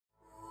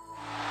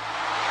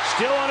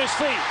Still on his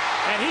feet,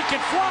 and he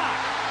can fly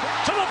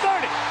to the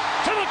 30,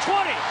 to the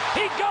 20.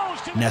 He goes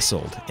to...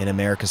 Nestled in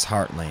America's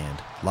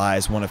heartland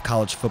lies one of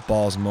college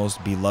football's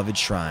most beloved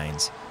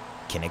shrines,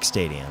 Kinnick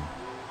Stadium.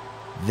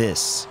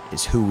 This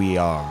is who we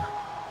are.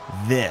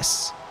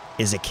 This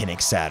is a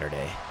Kinnick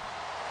Saturday.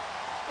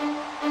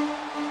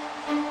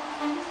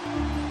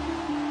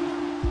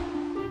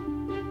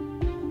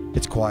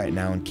 It's quiet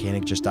now in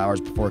Kinnick just hours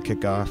before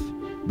kickoff,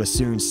 but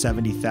soon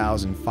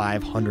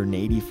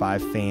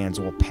 70,585 fans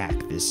will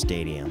pack this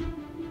stadium.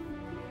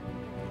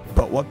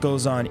 But what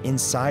goes on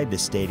inside the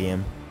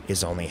stadium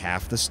is only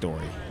half the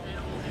story.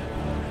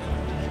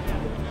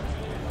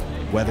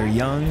 Whether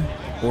young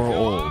or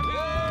old,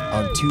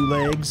 on 2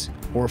 legs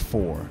or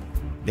 4,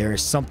 there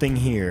is something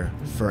here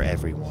for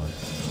everyone.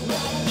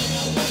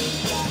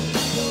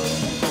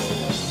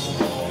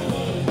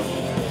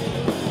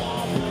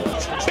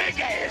 Big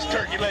ass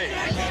turkey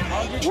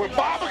legs with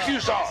barbecue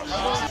sauce.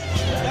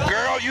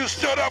 Girl, you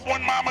stood up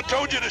when mama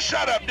told you to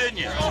shut up, didn't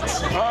you?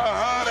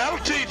 That'll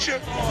teach you.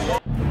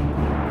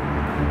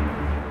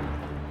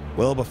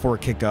 Well before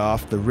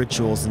kickoff, the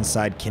rituals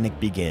inside Kinnick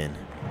begin.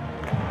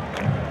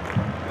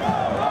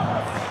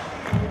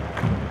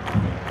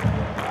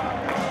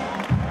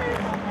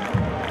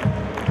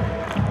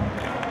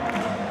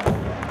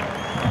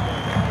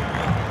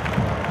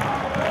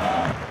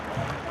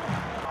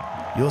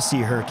 You'll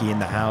see Herky in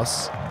the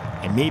house,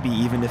 and maybe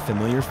even a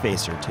familiar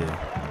face or two.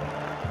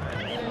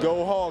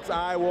 Go Hawks,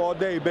 Iowa all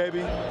day,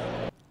 baby.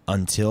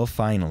 Until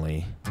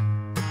finally...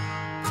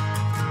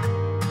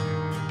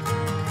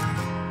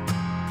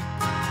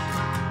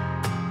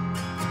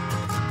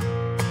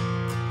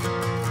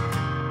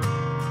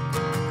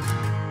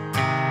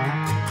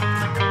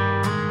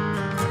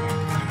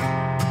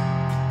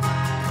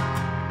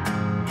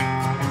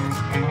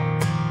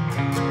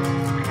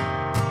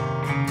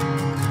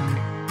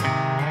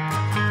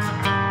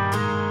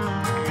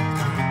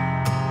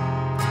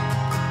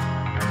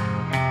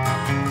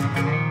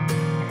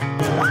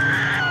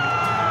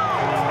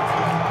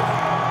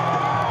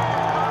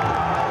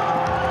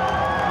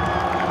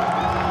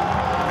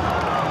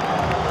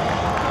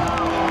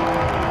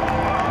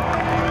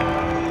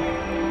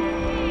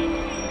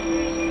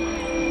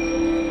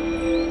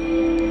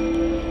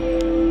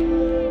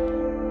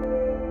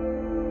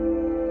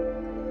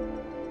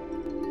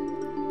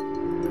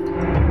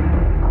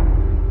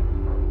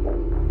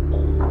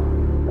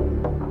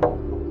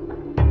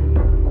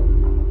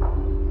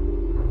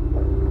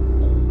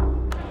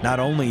 Not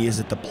only is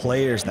it the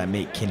players that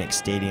make Kinnick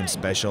Stadium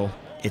special,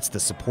 it's the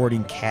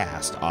supporting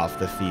cast off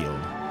the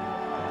field.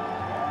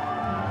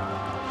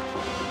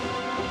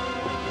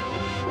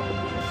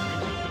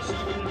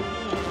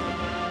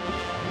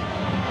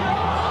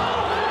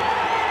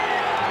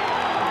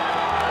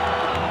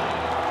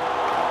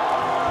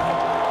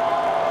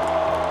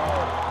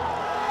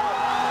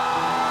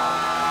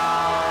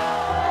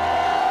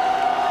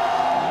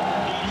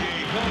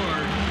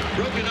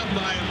 Broken up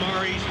by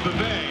Maurice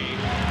Bavay.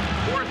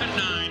 4th and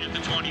 9 at the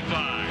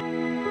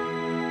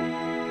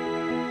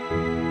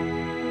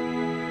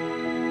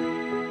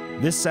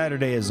 25. This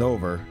Saturday is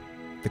over.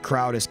 The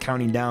crowd is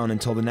counting down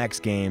until the next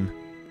game.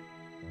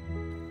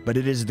 But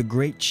it is the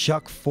great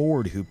Chuck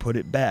Ford who put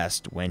it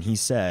best when he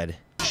said,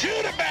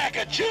 Chew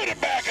tobacco, chew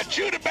tobacco,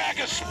 chew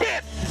tobacco,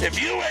 spit. If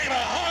you ain't a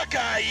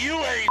Hawkeye, you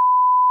ain't.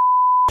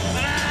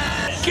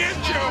 Get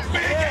your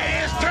big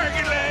ass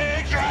turkey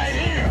legs right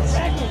here.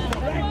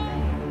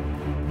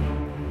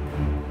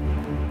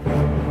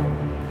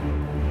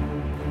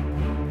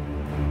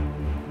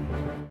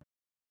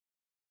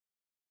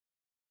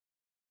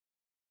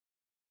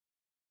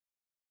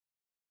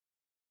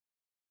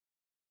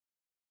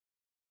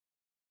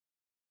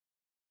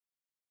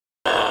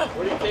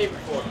 What are you taping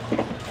for?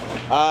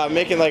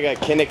 Making like a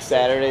Kinnick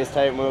Saturdays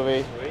type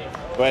movie,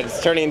 but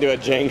it's turning into a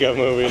Django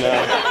movie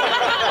now.